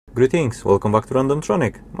Greetings, welcome back to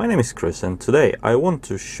Randomtronic. My name is Chris and today I want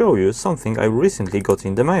to show you something I recently got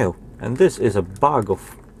in the mail. And this is a bag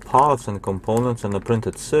of parts and components and a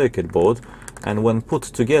printed circuit board, and when put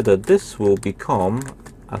together this will become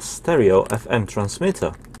a stereo FM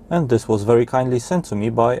transmitter. And this was very kindly sent to me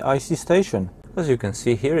by ICStation. As you can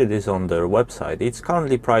see here, it is on their website. It's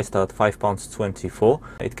currently priced at £5.24.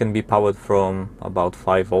 It can be powered from about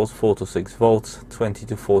 5 volts, 4 to 6 volts, 20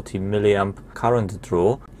 to 40 milliamp current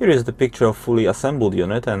draw. Here is the picture of fully assembled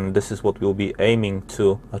unit, and this is what we'll be aiming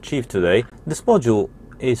to achieve today. This module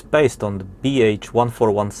is based on the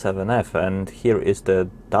BH1417F, and here is the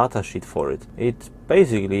datasheet for it. It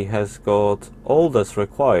basically has got all that's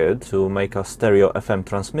required to make a stereo FM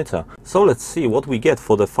transmitter. So let's see what we get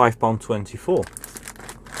for the £5.24.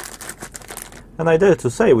 And I dare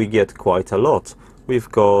to say we get quite a lot.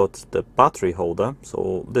 We've got the battery holder,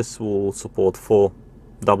 so this will support 4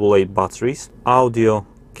 AA batteries, audio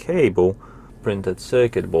cable, printed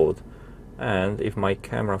circuit board, and if my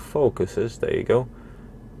camera focuses, there you go,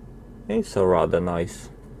 it's a rather nice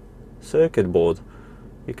circuit board.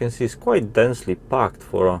 You can see it's quite densely packed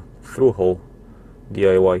for a through-hole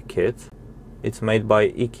DIY kit. It's made by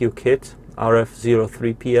EQ Kit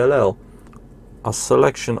RF03PLL. A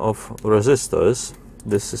selection of resistors.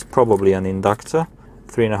 This is probably an inductor,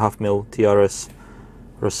 3.5mm TRS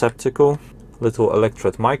receptacle, little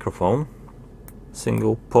electret microphone,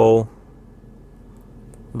 single pole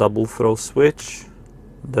double throw switch,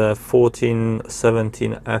 the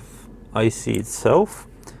 1417F IC itself,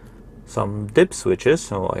 some dip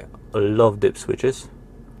switches. Oh, I love dip switches.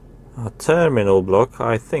 A terminal block,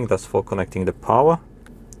 I think that's for connecting the power.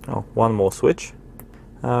 Oh, one more switch.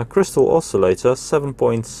 A crystal oscillator,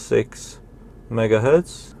 7.6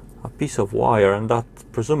 megahertz. A piece of wire, and that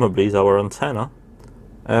presumably is our antenna.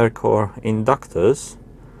 Air core inductors,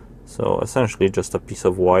 so essentially just a piece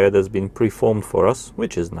of wire that's been preformed for us,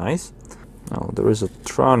 which is nice. Now there is a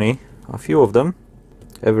tranny, a few of them.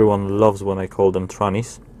 Everyone loves when I call them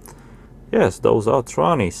trannies. Yes, those are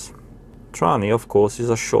trannies. Tranny, of course,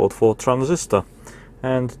 is a short for transistor,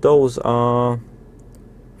 and those are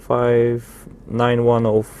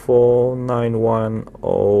 9104,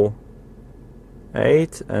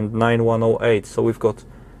 9108 and 9108. So we've got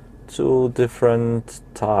two different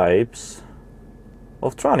types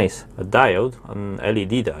of trannies. A diode, an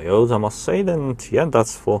LED diode, I must say, and yeah,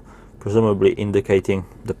 that's for presumably indicating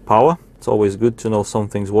the power. It's always good to know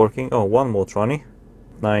something's working. Oh, one more tranny,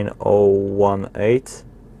 9018,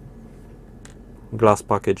 glass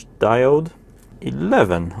package diode,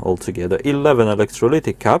 11 altogether, 11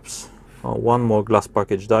 electrolytic caps. Oh, one more glass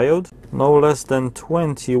package diode, no less than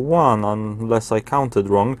 21, unless I counted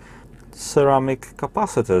wrong, ceramic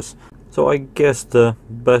capacitors. So I guess the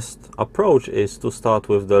best approach is to start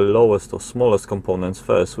with the lowest or smallest components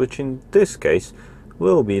first, which in this case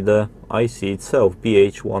will be the IC itself,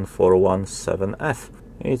 BH1417F.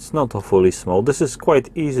 It's not awfully small. This is quite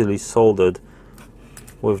easily soldered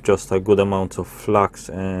with just a good amount of flux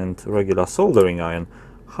and regular soldering iron.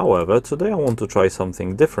 However, today I want to try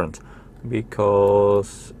something different,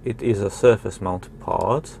 because it is a surface mount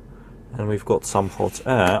part and we've got some hot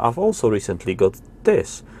air. I've also recently got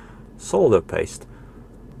this solder paste.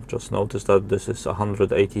 I've just noticed that this is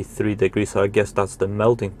 183 degrees, so I guess that's the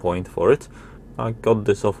melting point for it. I got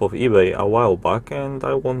this off of eBay a while back and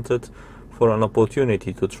I wanted for an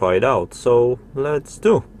opportunity to try it out, so let's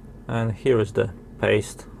do. And here is the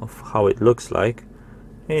paste of how it looks like.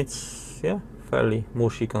 It's, yeah, fairly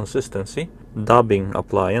mushy consistency. Dabbing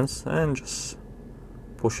appliance and just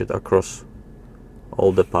push it across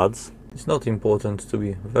all the pads. It's not important to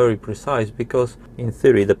be very precise, because in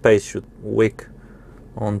theory the paste should wick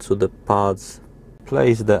onto the pads.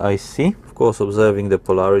 Place the IC, of course observing the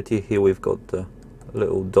polarity. Here we've got the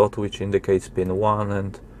little dot which indicates pin 1,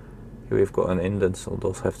 and here we've got an indent, so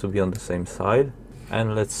those have to be on the same side.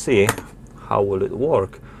 And let's see how will it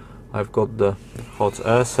work. I've got the hot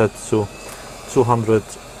air set to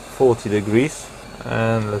 240 degrees,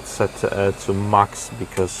 and let's set the air to max,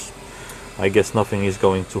 because I guess nothing is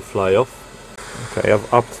going to fly off. Okay,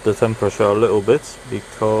 I've upped the temperature a little bit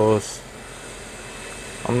because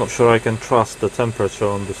I'm not sure I can trust the temperature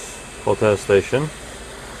on this hot air station.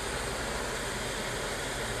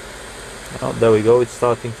 Oh, there we go, it's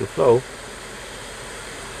starting to flow.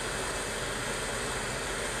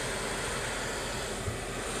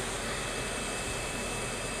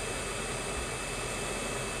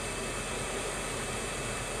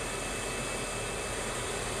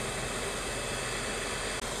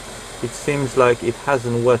 It seems like it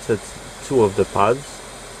hasn't wetted two of the pads.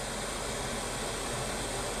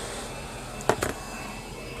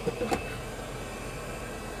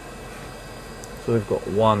 So we've got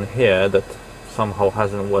one here that somehow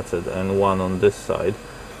hasn't wetted and one on this side,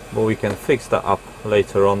 but we can fix that up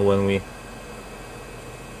later on when we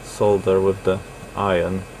solder with the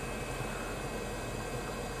iron.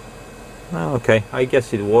 Okay, I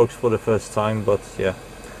guess it works for the first time, but yeah,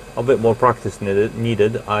 a bit more practice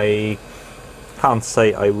needed. I can't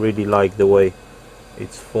say I really like the way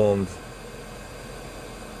it's formed.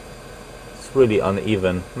 It's really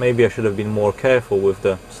uneven. Maybe I should have been more careful with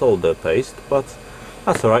the solder paste, but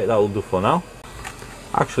that's alright, that will do for now.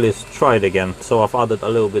 Actually, let's try it again. So I've added a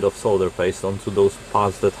little bit of solder paste onto those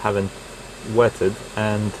parts that haven't wetted,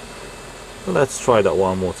 and let's try that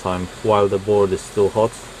one more time while the board is still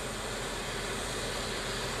hot.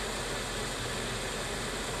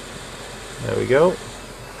 There we go.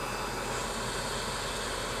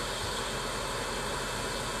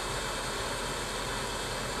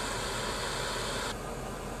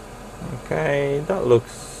 Okay, that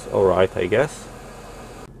looks alright, I guess.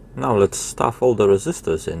 Now let's stuff all the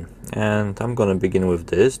resistors in, and I'm gonna begin with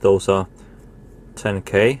this. Those are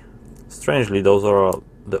 10K. Strangely, those are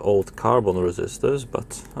the old carbon resistors,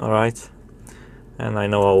 but alright. And I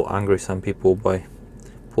know how angry some people by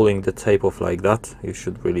pulling the tape off like that. You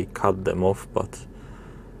should really cut them off, but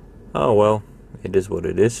oh well, it is what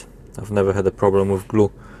it is. I've never had a problem with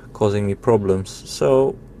glue causing me problems.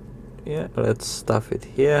 So yeah, let's stuff it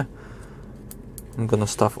here. I'm gonna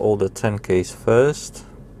stuff all the 10Ks first.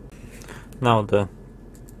 Now the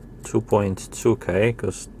 2.2K,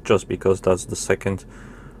 just because that's the second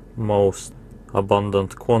most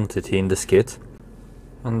abundant quantity in this kit.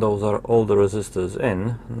 And those are all the resistors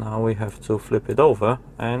in. Now we have to flip it over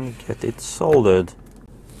and get it soldered.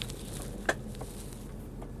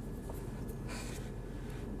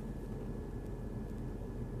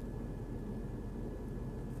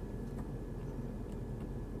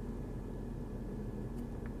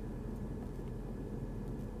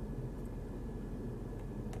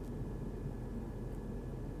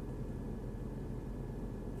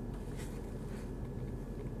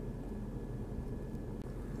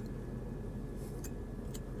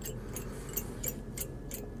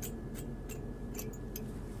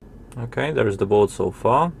 Okay, there is the board so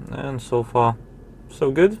far, and so far so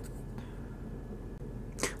good.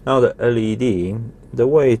 Now the LED, the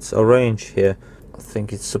way it's arranged here, I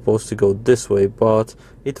think it's supposed to go this way, but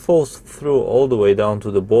it falls through all the way down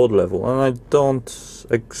to the board level, and I don't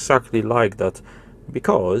exactly like that,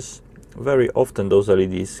 because very often those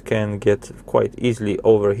LEDs can get quite easily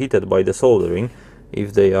overheated by the soldering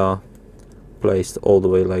if they are placed all the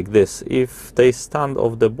way like this. If they stand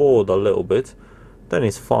off the board a little bit, then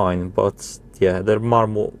it's fine, but yeah, they're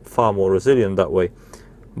far more resilient that way.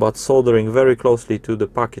 But soldering very closely to the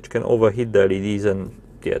package can overheat the LEDs, and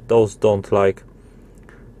yeah, those don't like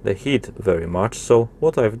the heat very much. So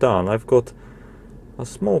what I've done, I've got a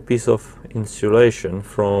small piece of insulation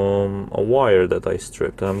from a wire that I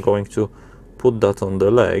stripped, and I'm going to put that on the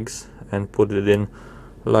legs and put it in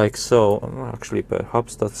like so. Actually,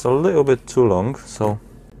 perhaps that's a little bit too long, so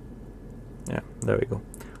yeah, there we go,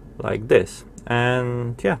 like this.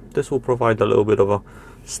 And yeah, this will provide a little bit of a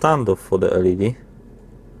standoff for the LED,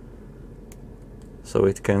 so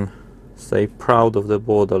it can stay proud of the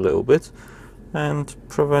board a little bit and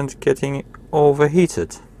prevent getting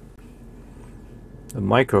overheated. The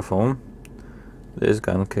microphone, this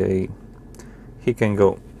gun, that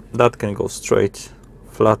can go straight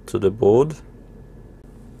flat to the board.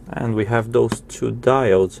 And we have those two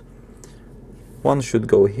diodes. One should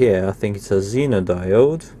go here, I think it's a Xenon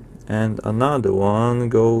diode, and another one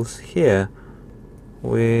goes here,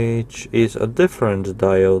 which is a different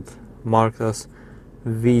diode marked as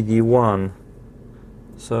VD1.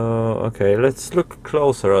 So okay, let's look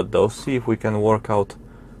closer at those, see if we can work out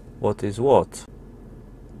what is what.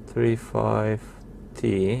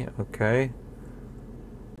 35T, okay,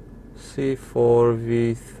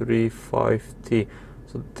 C4V35T.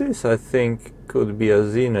 So this, I think, could be a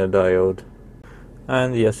Xenon diode.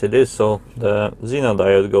 And yes, it is. So the Xenon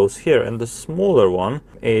diode goes here, and the smaller one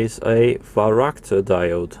is a varactor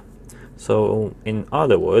diode. So in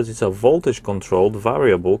other words, it's a voltage controlled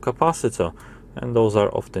variable capacitor, and those are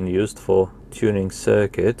often used for tuning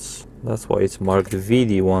circuits. That's why it's marked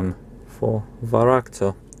VD1 for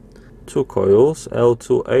varactor. 2 coils,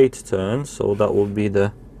 L2 8 turns, so that would be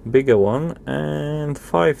the bigger one, and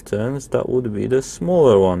 5 turns, that would be the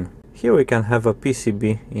smaller one. Here we can have a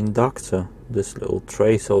PCB inductor, this little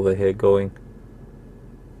trace over here going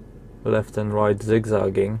left and right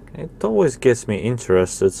zigzagging. It always gets me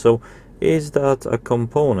interested. So is that a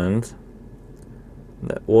component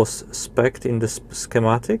that was spec'd in the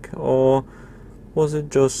schematic, or was it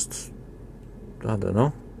just, I don't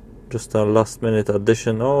know, just a last minute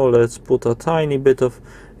addition. Oh, let's put a tiny bit of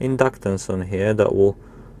inductance on here that will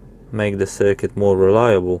make the circuit more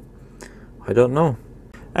reliable. I don't know.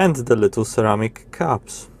 And the little ceramic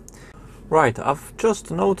caps. Right, I've just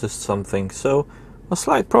noticed something, so a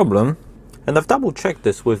slight problem, and I've double checked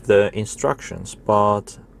this with the instructions,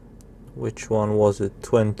 but which one was it?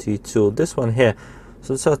 22, this one here.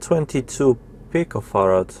 So it's a 22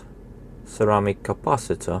 picofarad ceramic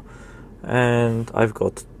capacitor, and I've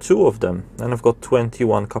got two of them, and I've got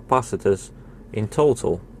 21 capacitors in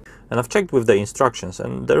total. And I've checked with the instructions,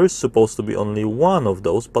 and there is supposed to be only one of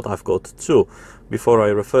those, but I've got two. Before I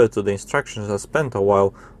referred to the instructions, I spent a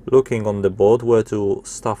while looking on the board where to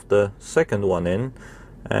stuff the second one in,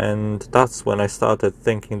 and that's when I started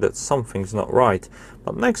thinking that something's not right.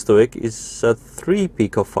 But next to it is a 3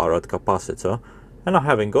 picofarad capacitor, and I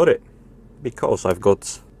haven't got it because I've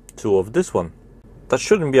got two of this one. That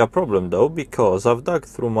shouldn't be a problem though, because I've dug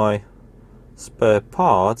through my spare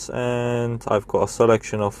parts and I've got a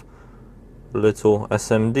selection of little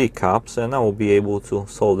SMD caps, and I will be able to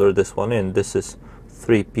solder this one in. This is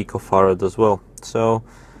 3 picofarad as well. So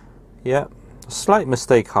yeah, a slight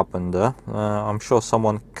mistake happened there. I'm sure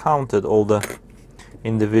someone counted all the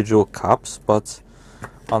individual caps, but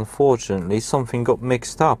unfortunately something got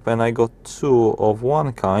mixed up and I got two of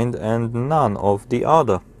one kind and none of the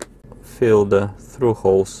other. Fill the through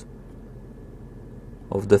holes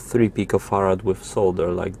of the 3 picofarad with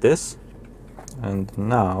solder like this, and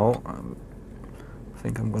now I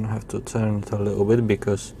think I'm gonna have to turn it a little bit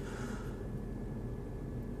because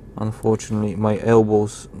unfortunately my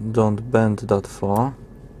elbows don't bend that far.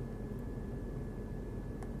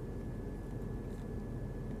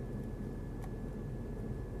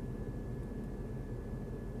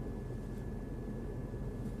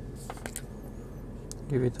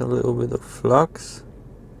 Give it a little bit of flux.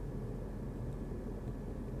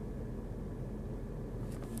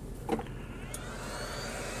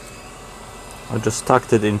 I just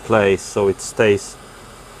tucked it in place so it stays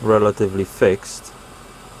relatively fixed.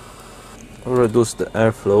 Reduce the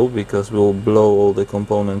airflow because we'll blow all the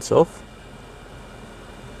components off.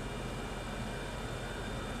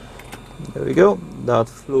 There we go, that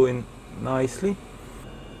flew in nicely.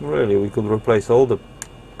 Really, we could replace all the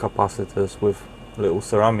capacitors with little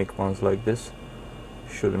ceramic ones like this.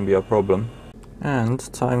 Shouldn't be a problem. And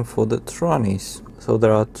time for the trannies. So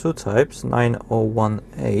there are two types,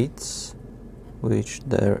 9018s, which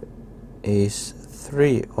there is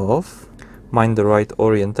 3 of. Mind the right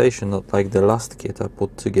orientation, not like the last kit I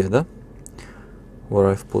put together, where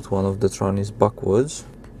I've put one of the trannies backwards.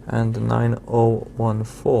 And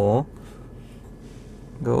 9014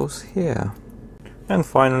 goes here. And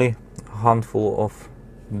finally, a handful of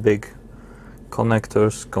big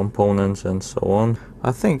connectors, components and so on.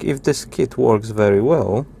 I think if this kit works very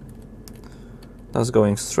well, that's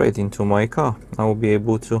going straight into my car. I will be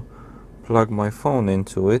able to plug my phone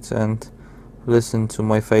into it and listen to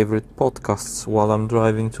my favorite podcasts while I'm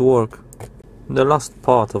driving to work. The last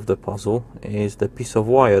part of the puzzle is the piece of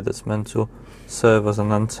wire that's meant to serve as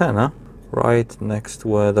an antenna right next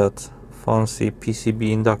where that fancy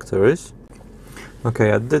PCB inductor is.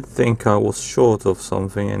 Okay, I did think I was short of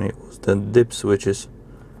something, and it was the dip switches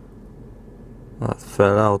that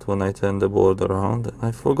fell out when I turned the board around.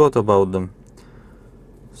 I forgot about them.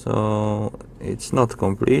 So it's not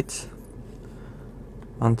complete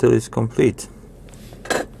until it's complete.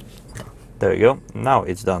 There we go, now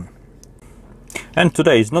it's done. And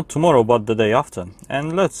today is not tomorrow but the day after,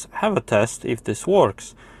 and let's have a test if this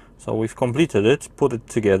works. So we've completed it, put it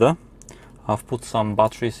together. I've put some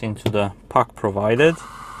batteries into the pack provided,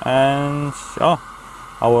 and our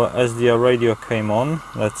SDR radio came on.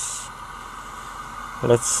 Let's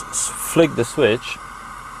flick the switch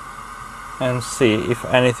and see if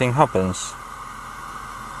anything happens.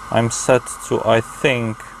 I'm set to, I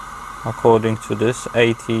think, according to this,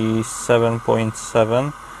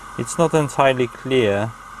 87.7. It's not entirely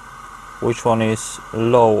clear which one is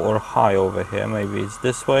low or high over here. Maybe it's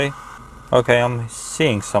this way. Okay, I'm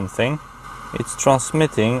seeing something. It's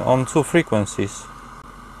transmitting on 2 frequencies.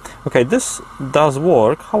 Okay, this does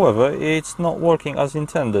work, however, it's not working as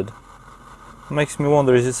intended. Makes me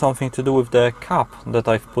wonder, is it something to do with the cap that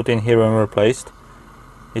I've put in here and replaced?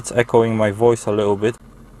 It's echoing my voice a little bit.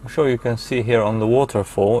 I'm sure you can see here on the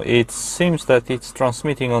waterfall, it seems that it's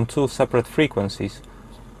transmitting on 2 separate frequencies,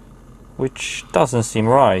 which doesn't seem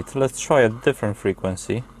right. Let's try a different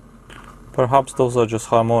frequency. Perhaps those are just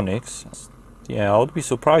harmonics. Yeah, I would be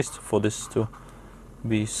surprised for this to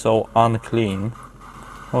be so unclean.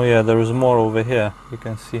 Oh yeah, there is more over here. You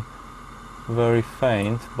can see very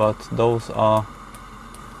faint, but those are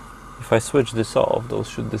If I switch this off, those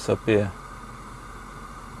should disappear.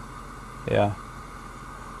 Yeah.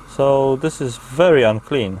 So this is very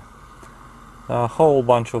unclean. A whole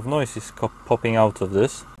bunch of noises popping out of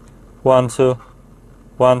this. 1, 2,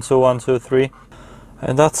 1, 2, 1, 2, 3.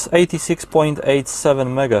 And that's 86.87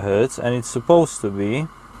 megahertz, and it's supposed to be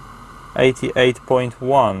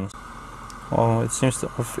 88.1. Oh, it seems to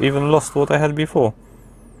have even lost what I had before.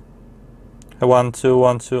 1, 2,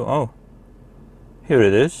 1, 2. Oh, here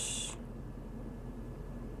it is.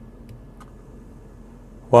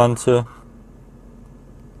 1, 2.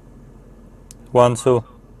 1, 2.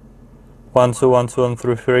 1, 2, 1, 2, and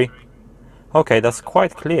 3, 3. Okay, that's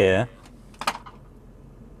quite clear.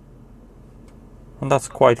 And that's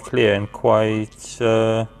quite clear and quite...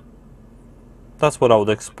 that's what I would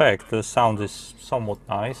expect. The sound is somewhat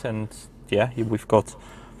nice, and yeah, we've got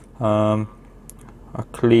a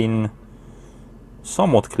clean,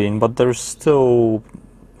 somewhat clean, but there's still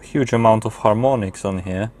a huge amount of harmonics on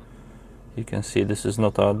here. You can see this is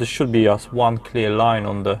not a... this should be as one clear line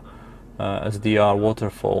on the SDR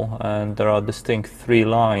waterfall, and there are distinct 3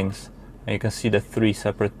 lines, and you can see the 3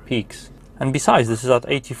 separate peaks. And besides, this is at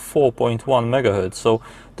 84.1 megahertz, so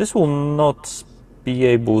this will not be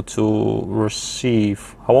able to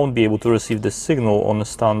receive, I won't be able to receive the signal on a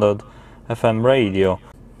standard FM radio.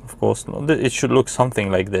 Of course, it should look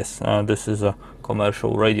something like this. This is a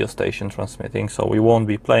commercial radio station transmitting, so we won't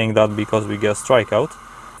be playing that because we get strikeout.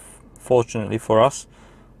 Fortunately for us,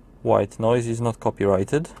 white noise is not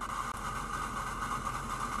copyrighted.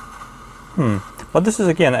 But this is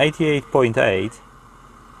again 88.8,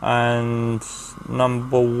 and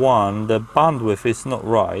number one, the bandwidth is not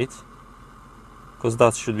right, because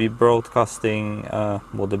that should be broadcasting,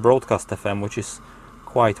 well, the broadcast FM, which is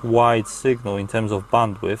quite wide signal in terms of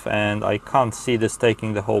bandwidth, and I can't see this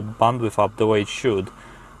taking the whole bandwidth up the way it should.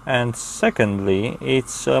 And secondly,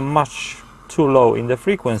 it's much too low in the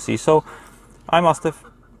frequency, so I must have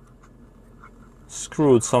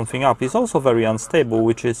screwed something up. It's also very unstable,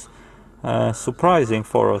 which is surprising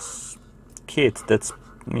for a kit that's,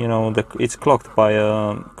 you know, it's clocked by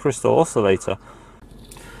a crystal oscillator.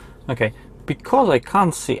 Okay, because I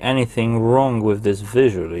can't see anything wrong with this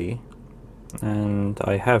visually, and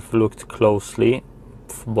I have looked closely,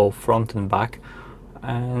 both front and back,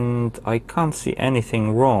 and I can't see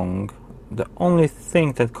anything wrong. The only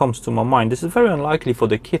thing that comes to my mind, this is very unlikely for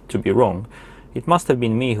the kit to be wrong. It must have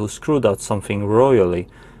been me who screwed out something royally,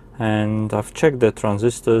 and I've checked the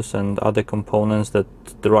transistors and other components that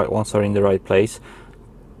the right ones are in the right place.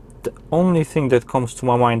 The only thing that comes to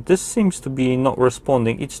my mind, this seems to be not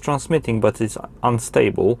responding. It's transmitting, but it's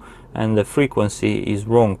unstable, and the frequency is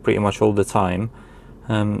wrong pretty much all the time.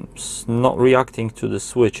 It's not reacting to the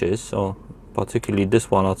switches, or particularly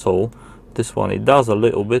this one at all. This one, it does a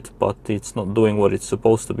little bit, but it's not doing what it's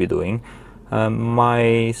supposed to be doing.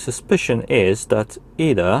 My suspicion is that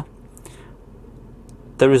either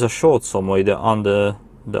there is a short somewhere, either under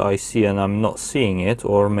the IC and I'm not seeing it,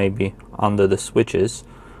 or maybe under the switches,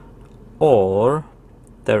 or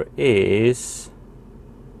there is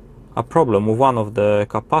a problem with one of the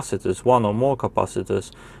capacitors, one or more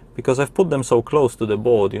capacitors, because I've put them so close to the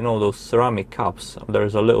board, you know, those ceramic caps.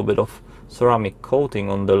 There's a little bit of ceramic coating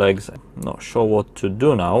on the legs. Not sure what to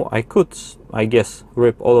do now. I could, I guess,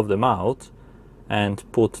 rip all of them out and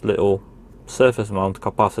put little surface mount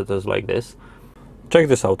capacitors like this. Check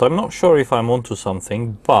this out. I'm not sure if I'm onto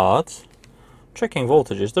something, but checking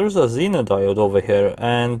voltages, there's a Zener diode over here,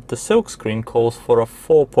 and the silk screen calls for a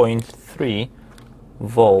 4.3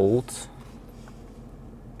 volt.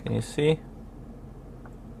 Can you see?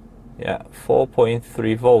 Yeah,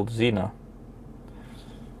 4.3 volt Zener.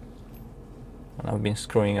 And I've been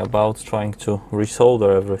screwing about trying to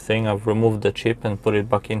resolder everything. I've removed the chip and put it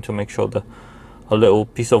back in to make sure that a little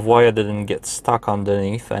piece of wire didn't get stuck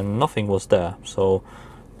underneath, and nothing was there, so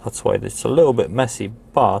that's why it's a little bit messy.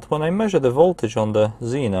 But when I measure the voltage on the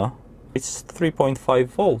Zener, it's 3.5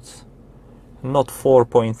 volts, not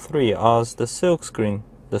 4.3 as the silk screen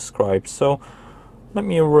describes. So let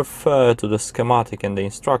me refer to the schematic and the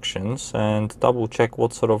instructions and double check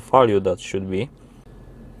what sort of value that should be.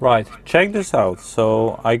 Right, check this out.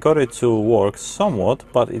 So I got it to work somewhat,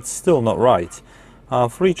 but it's still not right.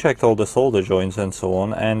 I've rechecked all the solder joints and so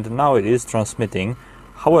on, and now it is transmitting.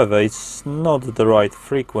 However, it's not the right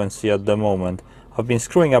frequency at the moment. I've been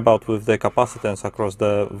screwing about with the capacitance across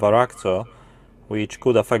the varactor, which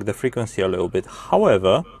could affect the frequency a little bit.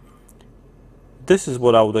 However, this is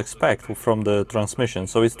what I would expect from the transmission.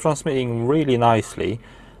 So it's transmitting really nicely,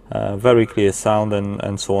 very clear sound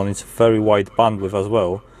and so on. It's very wide bandwidth as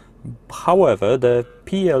well. However, the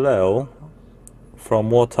PLL, from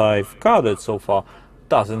what I've gathered so far,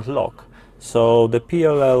 doesn't lock. So the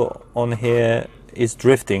PLL on here is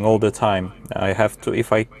drifting all the time. I have to,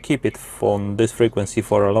 if I keep it on this frequency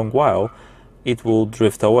for a long while, it will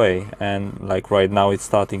drift away, and like right now it's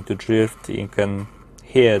starting to drift. You can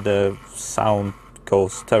hear the sound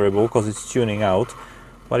goes terrible because it's tuning out.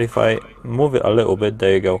 But if I move it a little bit,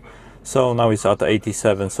 there you go. So now it's at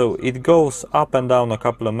 87, so it goes up and down a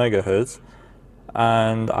couple of megahertz,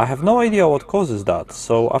 and I have no idea what causes that.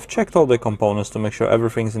 So I've checked all the components to make sure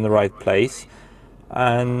everything's in the right place,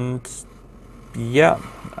 and yeah,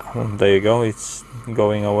 there you go, it's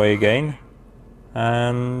going away again,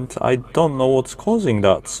 and I don't know what's causing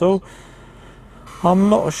that, so I'm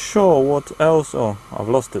not sure what else. Oh, I've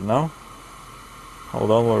lost it now. Hold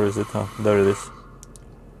on, where is it? Oh, there it is.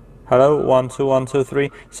 Hello, 1 2 1 2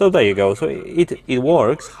 3. So there you go. So it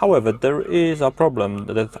works. However, there is a problem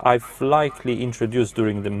that I've likely introduced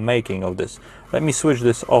during the making of this. Let me switch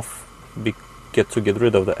this off to get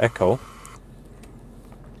rid of the echo.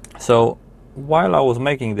 So while I was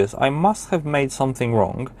making this, I must have made something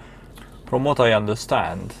wrong. From what I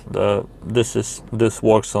understand, this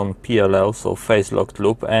works on PLL, so phase locked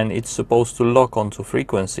loop, and it's supposed to lock onto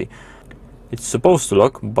frequency. It's supposed to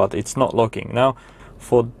lock, but it's not locking. Now,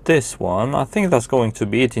 for this one, I think that's going to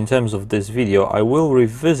be it in terms of this video. I will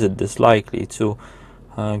revisit this likely to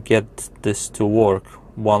get this to work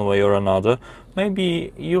one way or another.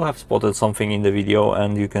 Maybe you have spotted something in the video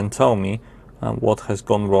and you can tell me what has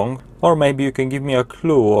gone wrong, or maybe you can give me a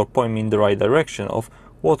clue or point me in the right direction of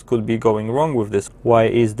what could be going wrong with this. Why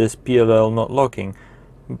is this PLL not locking?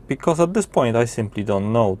 Because at this point I simply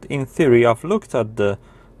don't know. In theory, I've looked at the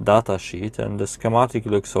data sheet and the schematic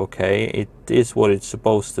looks okay. It is what it's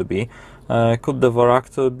supposed to be. Could the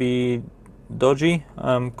varactor be dodgy?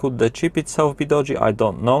 Could the chip itself be dodgy? I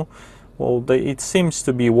don't know. Well, it seems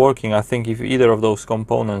to be working. I think if either of those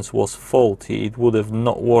components was faulty, it would have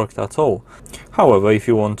not worked at all. However, if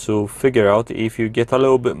you want to figure out if you get a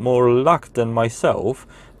little bit more luck than myself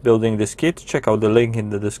building this kit, check out the link in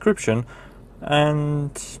the description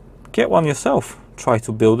and get one yourself. Try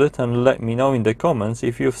to build it and let me know in the comments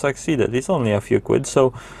if you've succeeded. It's only a few quid,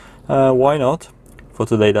 so why not? For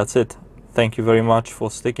today, that's it. Thank you very much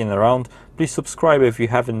for sticking around. Please subscribe if you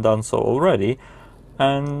haven't done so already,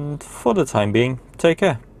 and for the time being, take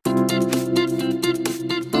care.